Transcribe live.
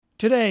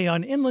Today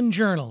on Inland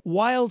Journal,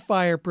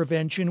 wildfire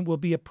prevention will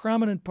be a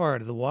prominent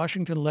part of the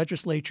Washington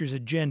legislature's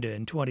agenda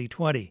in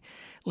 2020.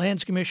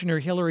 Lands Commissioner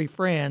Hilary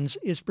Franz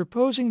is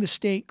proposing the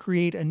state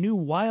create a new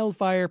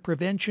wildfire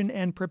prevention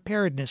and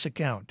preparedness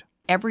account.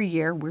 Every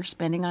year, we're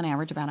spending on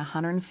average about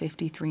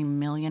 $153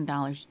 million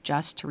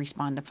just to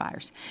respond to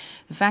fires.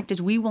 The fact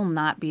is, we will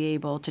not be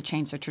able to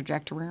change the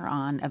trajectory we're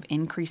on of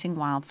increasing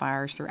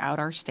wildfires throughout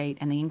our state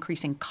and the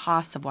increasing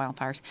costs of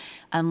wildfires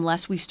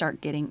unless we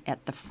start getting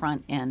at the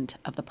front end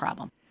of the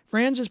problem.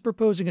 Franz is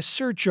proposing a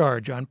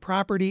surcharge on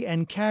property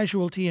and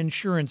casualty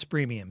insurance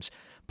premiums.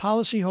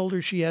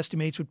 Policyholders, she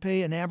estimates, would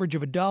pay an average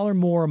of $1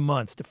 more a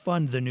month to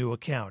fund the new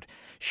account.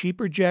 She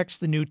projects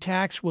the new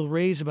tax will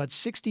raise about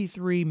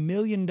 $63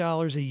 million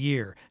a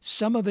year,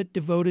 some of it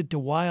devoted to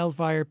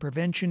wildfire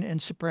prevention and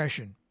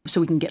suppression.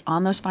 So we can get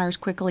on those fires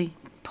quickly,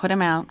 put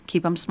them out,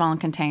 keep them small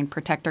and contained,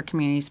 protect our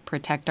communities,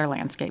 protect our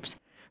landscapes.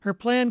 Her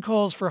plan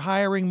calls for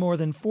hiring more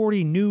than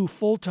 40 new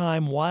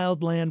full-time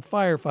wildland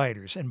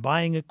firefighters and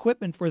buying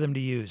equipment for them to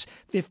use,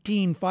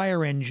 15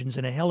 fire engines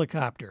and a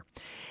helicopter.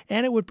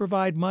 And it would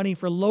provide money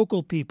for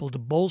local people to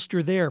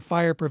bolster their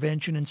fire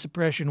prevention and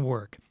suppression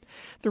work.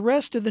 The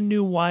rest of the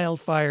new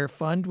wildfire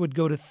fund would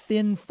go to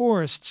thin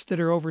forests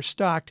that are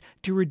overstocked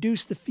to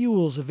reduce the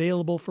fuels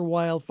available for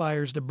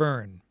wildfires to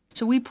burn.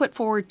 So we put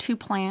forward two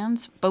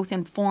plans, both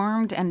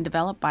informed and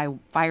developed by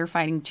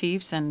firefighting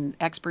chiefs and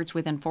experts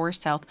within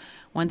forest health.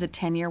 One's a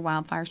 10-year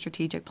wildfire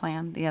strategic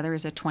plan. The other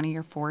is a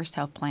 20-year forest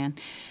health plan.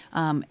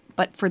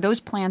 But for those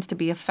plans to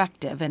be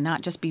effective and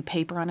not just be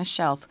paper on a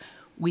shelf,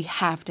 we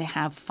have to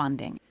have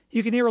funding.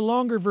 You can hear a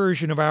longer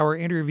version of our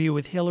interview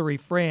with Hilary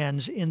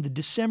Franz in the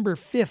December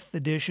 5th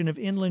edition of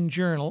Inland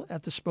Journal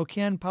at the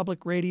Spokane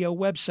Public Radio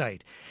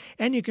website.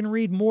 And you can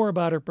read more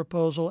about her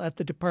proposal at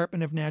the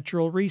Department of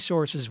Natural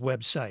Resources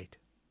website.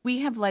 We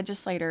have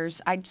legislators,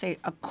 I'd say,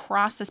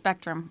 across the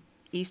spectrum,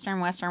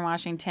 Eastern, Western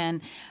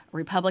Washington,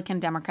 Republican,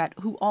 Democrat,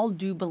 who all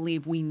do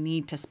believe we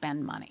need to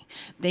spend money.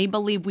 They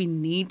believe we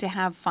need to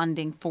have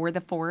funding for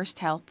the forest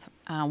health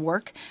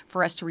work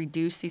for us to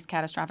reduce these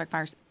catastrophic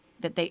fires.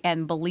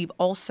 And believe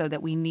also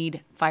that we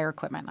need fire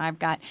equipment. I've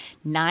got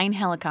 9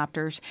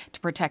 helicopters to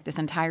protect this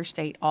entire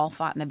state, all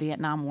fought in the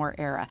Vietnam War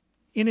era.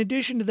 In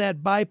addition to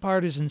that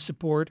bipartisan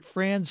support,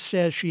 Franz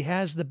says she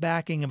has the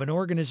backing of an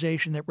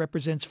organization that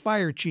represents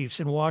fire chiefs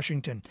in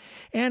Washington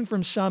and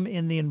from some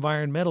in the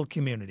environmental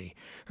community.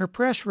 Her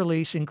press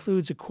release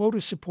includes a quote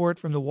of support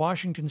from the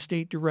Washington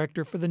State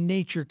Director for the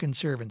Nature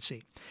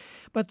Conservancy.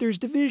 But there's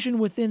division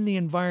within the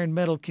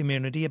environmental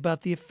community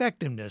about the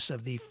effectiveness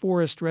of the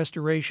forest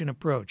restoration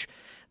approach.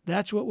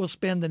 That's what we'll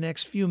spend the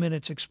next few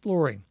minutes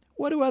exploring.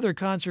 What do other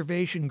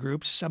conservation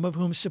groups, some of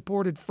whom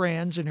supported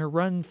Franz in her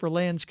run for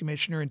Lands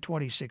Commissioner in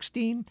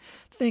 2016,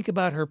 think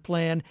about her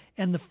plan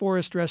and the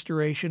forest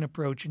restoration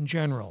approach in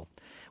general?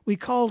 We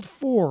called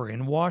 4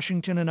 in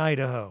Washington and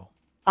Idaho.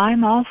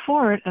 I'm all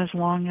for it as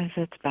long as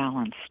it's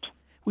balanced.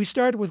 We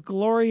start with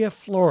Gloria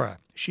Flora.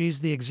 She's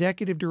the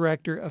executive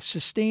director of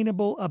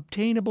Sustainable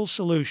Obtainable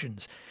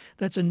Solutions.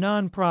 That's a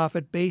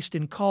nonprofit based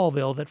in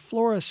Colville that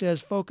Flora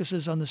says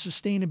focuses on the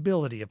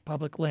sustainability of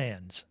public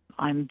lands.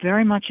 I'm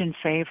very much in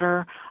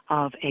favor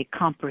of a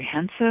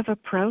comprehensive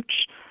approach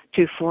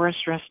to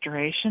forest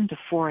restoration, to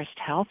forest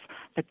health,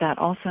 but that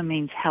also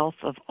means health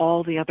of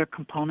all the other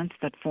components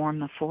that form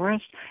the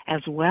forest,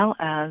 as well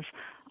as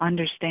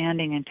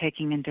understanding and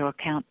taking into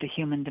account the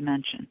human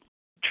dimension.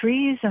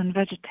 Trees and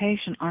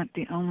vegetation aren't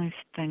the only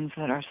things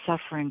that are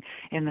suffering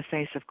in the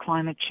face of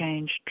climate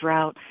change,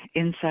 drought,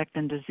 insect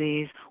and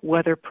disease,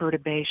 weather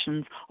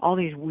perturbations, all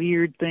these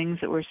weird things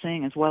that we're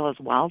seeing, as well as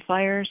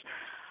wildfires.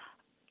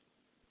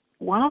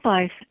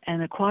 Wildlife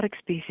and aquatic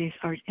species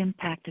are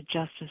impacted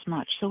just as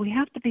much. So we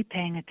have to be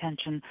paying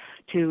attention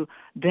to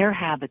their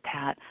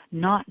habitat,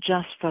 not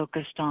just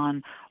focused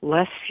on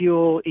less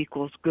fuel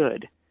equals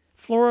good.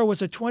 Flora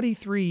was a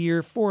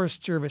 23-year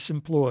Forest Service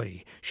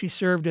employee. She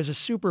served as a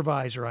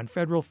supervisor on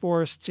federal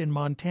forests in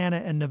Montana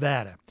and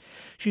Nevada.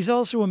 She's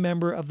also a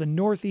member of the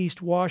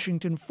Northeast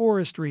Washington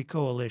Forestry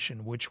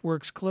Coalition, which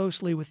works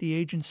closely with the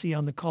agency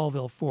on the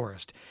Colville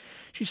Forest.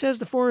 She says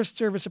the Forest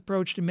Service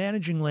approach to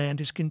managing land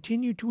has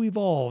continued to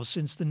evolve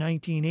since the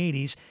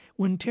 1980s,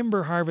 when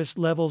timber harvest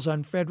levels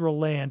on federal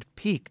land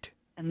peaked.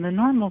 And the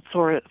normal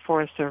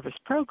Forest Service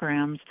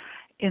programs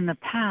in the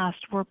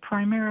past were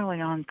primarily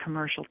on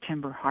commercial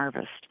timber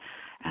harvest,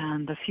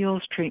 and the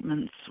fuels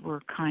treatments were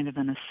kind of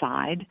an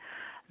aside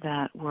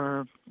that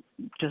were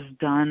just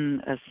done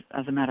as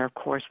a matter of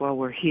course. Well,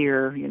 we're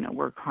here,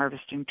 we're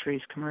harvesting trees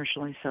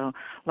commercially, so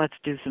let's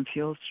do some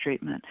fuels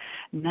treatment.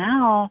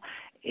 Now,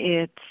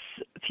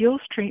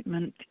 fuels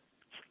treatment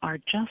are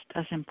just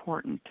as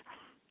important,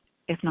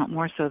 if not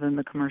more so, than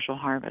the commercial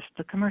harvest.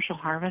 The commercial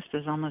harvest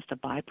is almost a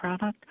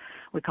byproduct.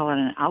 We call it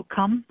an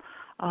outcome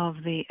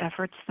of the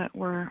efforts that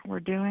we're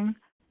doing.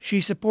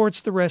 She supports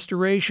the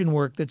restoration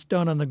work that's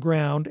done on the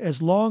ground as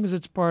long as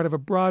it's part of a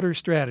broader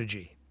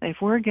strategy. If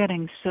we're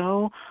getting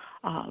so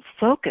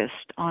focused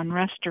on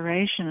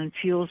restoration and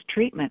fuels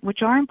treatment,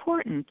 which are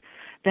important,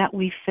 that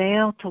we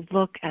fail to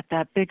look at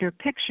that bigger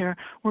picture,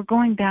 we're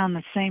going down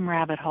the same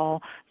rabbit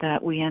hole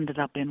that we ended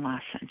up in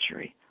last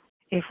century.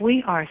 If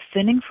we are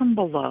thinning from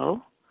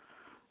below,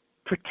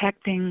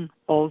 protecting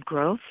old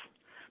growth,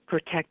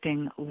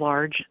 protecting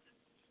large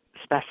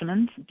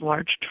specimens,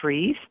 large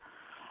trees,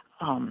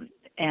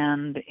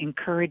 and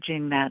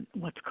encouraging that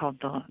what's called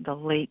the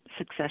late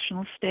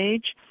successional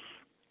stage,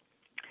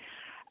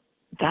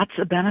 that's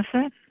a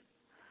benefit.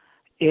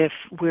 If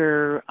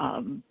we're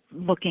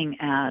looking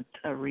at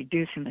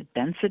reducing the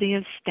density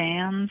of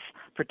stands,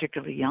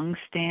 particularly young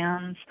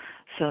stands,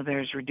 so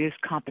there's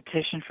reduced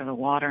competition for the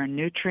water and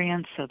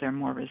nutrients, so they're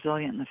more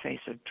resilient in the face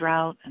of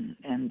drought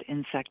and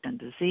insect and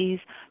disease,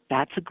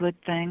 that's a good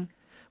thing.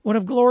 One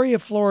of Gloria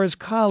Flora's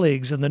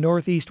colleagues in the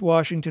Northeast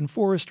Washington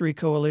Forestry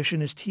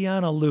Coalition is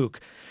Tiana Luke.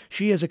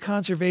 She is a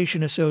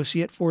conservation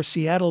associate for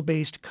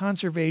Seattle-based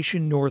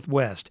Conservation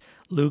Northwest.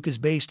 Luke is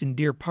based in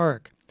Deer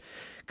Park.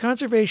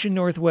 Conservation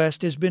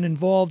Northwest has been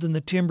involved in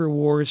the timber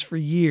wars for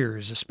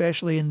years,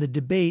 especially in the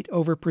debate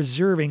over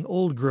preserving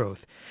old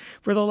growth.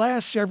 For the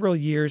last several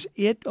years,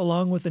 it,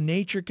 along with the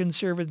Nature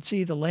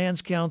Conservancy, the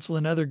Lands Council,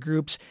 and other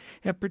groups,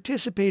 have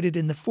participated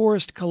in the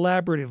Forest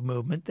Collaborative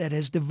movement that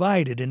has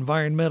divided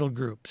environmental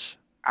groups.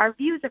 Our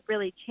views have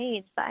really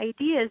changed. The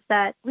idea is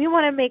that we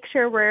want to make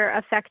sure we're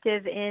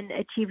effective in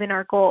achieving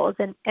our goals,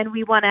 and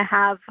we want to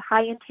have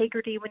high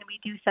integrity when we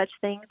do such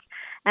things,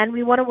 and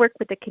we want to work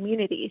with the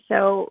community.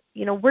 So,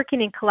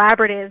 working in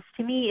collaboratives,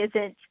 to me,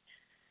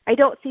 I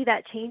don't see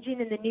that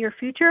changing in the near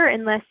future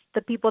unless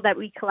the people that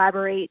we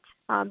collaborate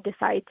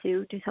decide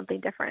to do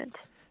something different.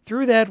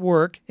 Through that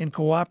work, in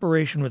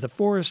cooperation with the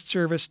Forest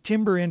Service,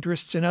 timber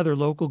interests, and other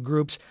local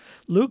groups,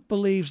 Luke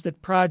believes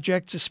that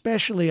projects,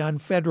 especially on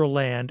federal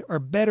land, are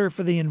better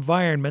for the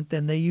environment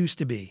than they used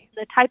to be.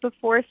 The type of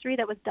forestry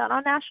that was done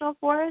on national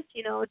forests,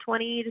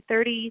 20 to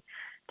 30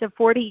 to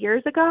 40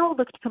 years ago,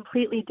 looked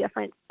completely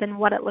different than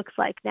what it looks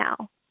like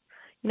now.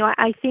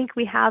 I think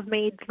we have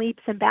made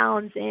leaps and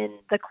bounds in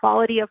the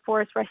quality of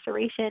forest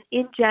restoration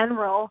in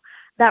general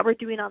that we're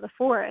doing on the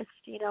forest.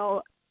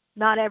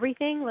 Not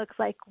everything looks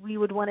like we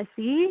would want to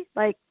see.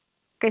 Like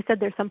I said,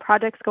 there's some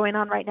projects going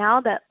on right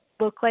now that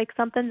look like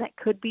something that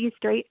could be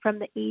straight from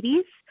the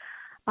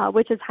 80s,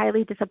 which is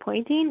highly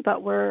disappointing,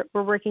 but we're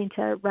working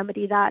to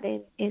remedy that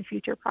in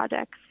future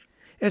projects.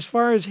 As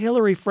far as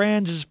Hillary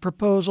Franz's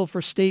proposal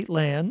for state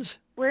lands,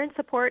 we're in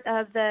support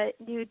of the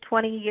new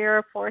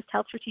 20-year Forest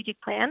Health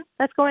Strategic Plan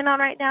that's going on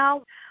right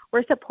now.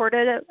 We're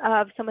supportive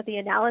of some of the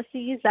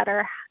analyses that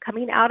are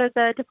coming out of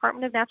the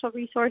Department of Natural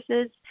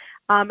Resources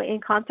in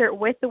concert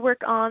with the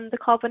work on the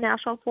Colvin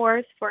National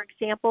Forest. For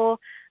example,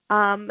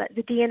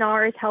 the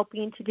DNR is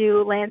helping to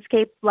do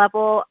landscape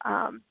level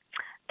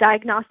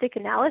diagnostic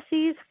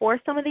analyses for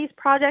some of these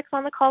projects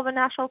on the Colvin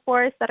National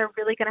Forest that are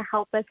really going to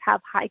help us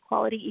have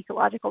high-quality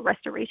ecological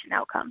restoration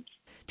outcomes.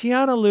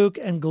 Tiana Luke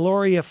and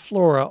Gloria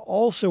Flora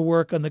also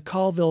work on the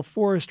Colville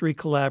Forestry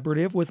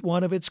Collaborative with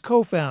one of its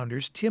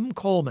co-founders, Tim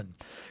Coleman.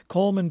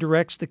 Coleman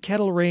directs the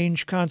Kettle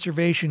Range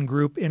Conservation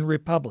Group in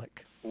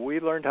Republic. We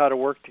learned how to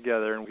work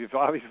together, and we've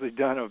obviously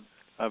done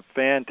a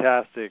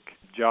fantastic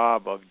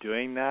job of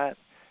doing that,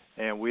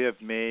 and we have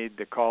made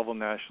the Colville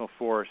National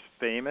Forest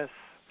famous.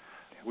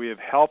 We have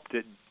helped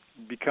it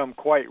become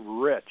quite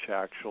rich,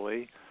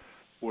 actually,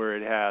 where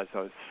it has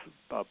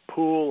a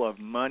pool of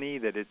money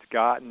that it's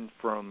gotten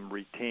from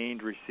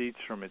retained receipts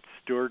from its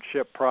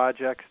stewardship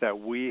projects that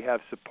we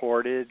have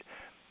supported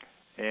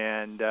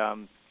and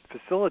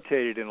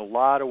facilitated in a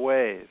lot of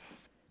ways.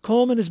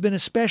 Coleman has been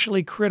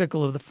especially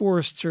critical of the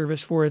Forest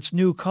Service for its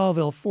new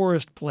Colville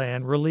Forest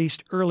Plan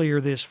released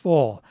earlier this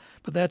fall,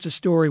 but that's a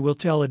story we'll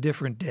tell a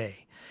different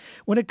day.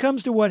 When it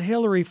comes to what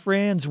Hillary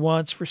Franz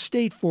wants for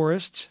state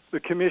forests,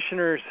 the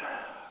commissioner's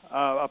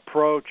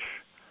approach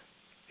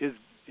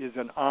is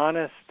an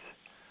honest,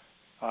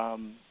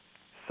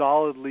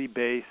 solidly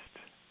based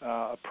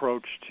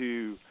approach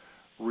to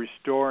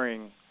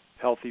restoring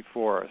healthy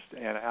forest.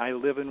 And I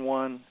live in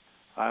one.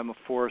 I'm a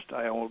forest.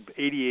 I own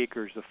 80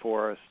 acres of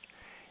forest.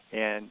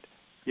 And,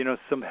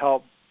 some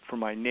help from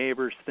my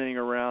neighbors thinning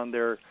around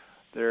their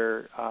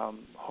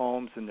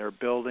homes and their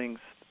buildings.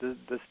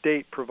 The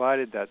state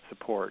provided that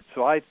support.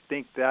 So I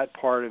think that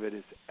part of it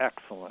is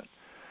excellent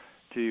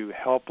to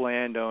help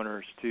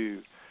landowners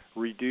to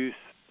reduce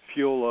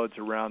fuel loads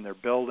around their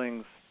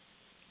buildings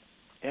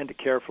and to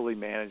carefully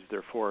manage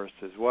their forests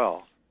as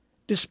well.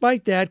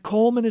 Despite that,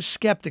 Coleman is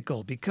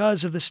skeptical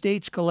because of the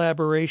state's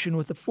collaboration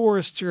with the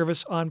Forest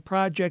Service on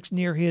projects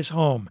near his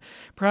home,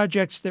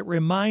 projects that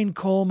remind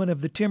Coleman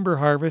of the timber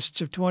harvests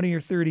of 20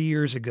 or 30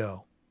 years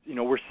ago.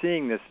 We're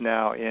seeing this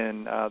now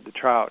in the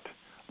Trout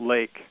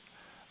Lake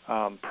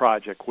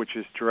project, which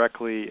is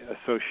directly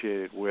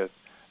associated with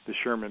the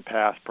Sherman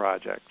Pass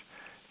project.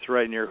 It's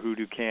right near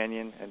Hoodoo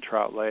Canyon and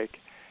Trout Lake.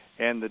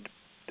 And the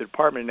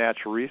Department of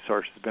Natural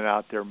Resources has been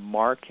out there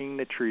marking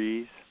the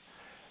trees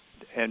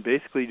and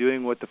basically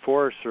doing what the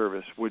Forest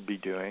Service would be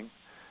doing,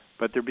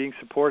 but they're being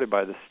supported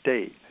by the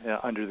state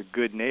under the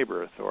Good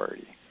Neighbor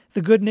Authority.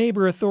 The Good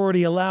Neighbor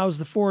Authority allows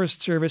the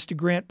Forest Service to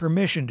grant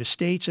permission to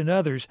states and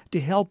others to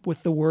help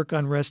with the work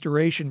on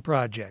restoration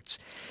projects.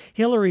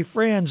 Hillary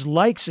Franz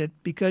likes it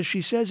because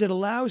she says it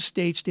allows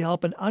states to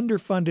help an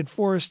underfunded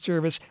Forest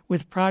Service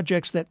with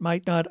projects that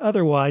might not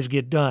otherwise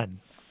get done.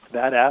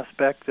 That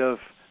aspect of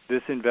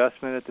this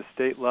investment at the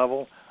state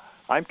level,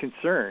 I'm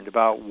concerned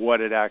about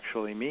what it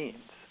actually means.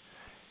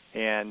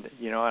 And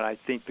I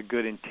think the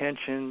good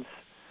intentions,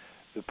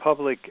 the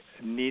public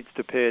needs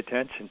to pay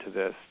attention to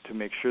this to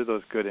make sure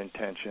those good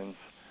intentions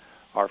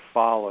are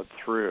followed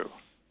through.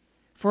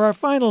 For our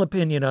final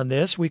opinion on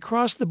this, we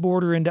cross the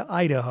border into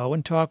Idaho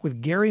and talk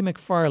with Gary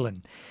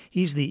McFarland.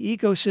 He's the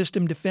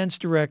Ecosystem Defense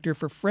Director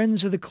for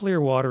Friends of the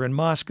Clearwater in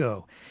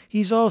Moscow.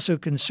 He's also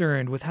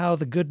concerned with how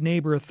the Good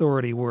Neighbor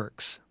Authority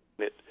works.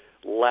 It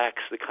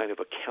lacks the kind of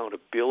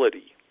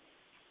accountability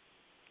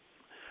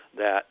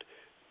that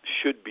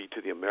should be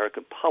to the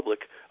American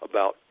public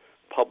about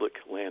public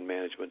land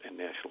management and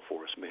national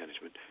forest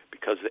management,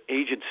 because the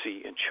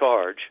agency in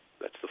charge,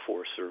 that's the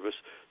Forest Service,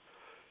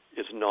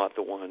 is not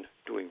the one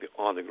doing the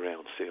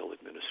on-the-ground sale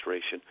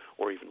administration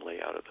or even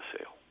layout of the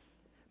sale.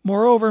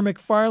 Moreover,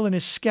 McFarland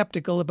is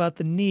skeptical about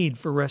the need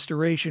for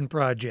restoration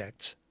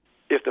projects.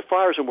 If the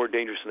fires are more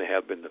dangerous than they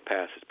have been in the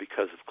past, it's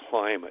because of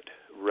climate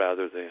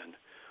rather than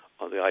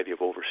the idea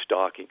of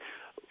overstocking.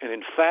 And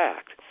in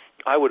fact,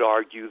 I would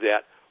argue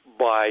that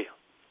by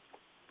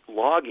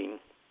logging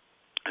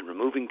and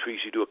removing trees,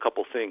 you do a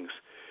couple things.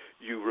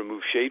 You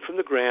remove shade from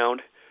the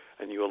ground,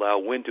 and you allow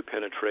wind to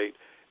penetrate,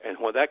 and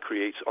what that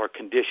creates are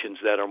conditions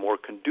that are more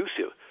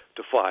conducive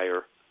to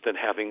fire than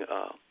having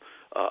a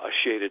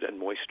shaded and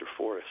moister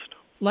forest.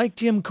 Like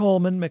Tim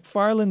Coleman,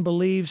 McFarland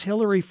believes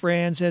Hillary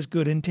Franz has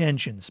good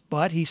intentions,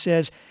 but he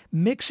says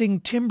mixing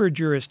timber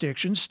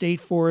jurisdictions, state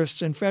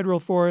forests and federal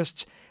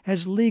forests,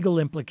 has legal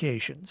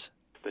implications.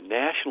 The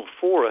national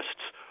forests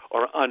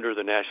are under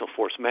the National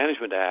Forest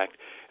Management Act,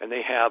 and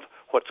they have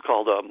what's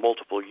called a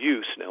multiple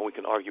use. Now, we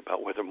can argue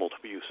about whether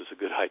multiple use is a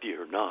good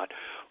idea or not,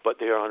 but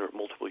they are under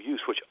multiple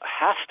use, which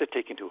has to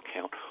take into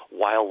account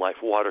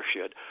wildlife,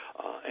 watershed,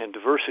 and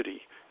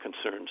diversity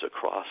concerns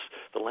across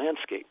the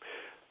landscape.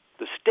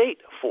 The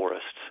state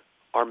forests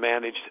are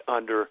managed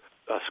under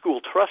a school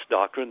trust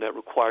doctrine that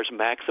requires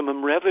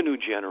maximum revenue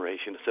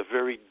generation. It's a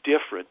very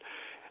different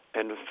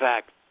and, in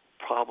fact,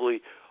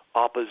 probably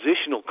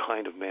oppositional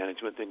kind of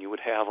management than you would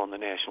have on the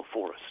national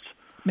forests.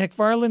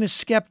 McFarland is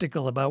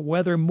skeptical about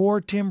whether more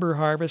timber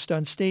harvest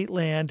on state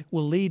land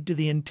will lead to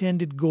the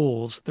intended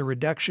goals, the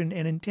reduction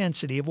and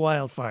intensity of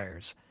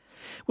wildfires.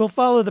 We'll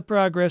follow the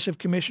progress of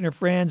Commissioner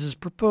Franz's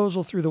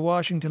proposal through the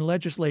Washington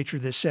legislature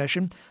this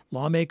session.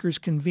 Lawmakers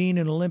convene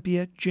in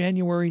Olympia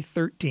January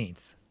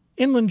 13th.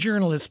 Inland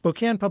Journal is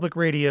Spokane Public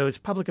Radio's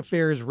public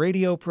affairs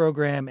radio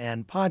program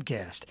and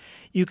podcast.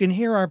 You can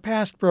hear our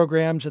past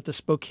programs at the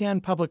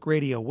Spokane Public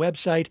Radio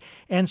website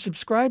and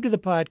subscribe to the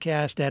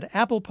podcast at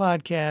Apple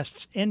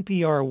Podcasts,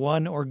 NPR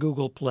One, or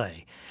Google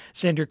Play.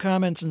 Send your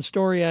comments and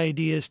story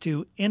ideas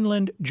to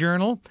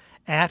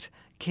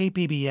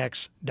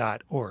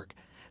inlandjournal@kpbx.org.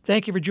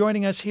 Thank you for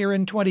joining us here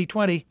in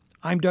 2020.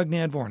 I'm Doug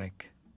Nadvornik.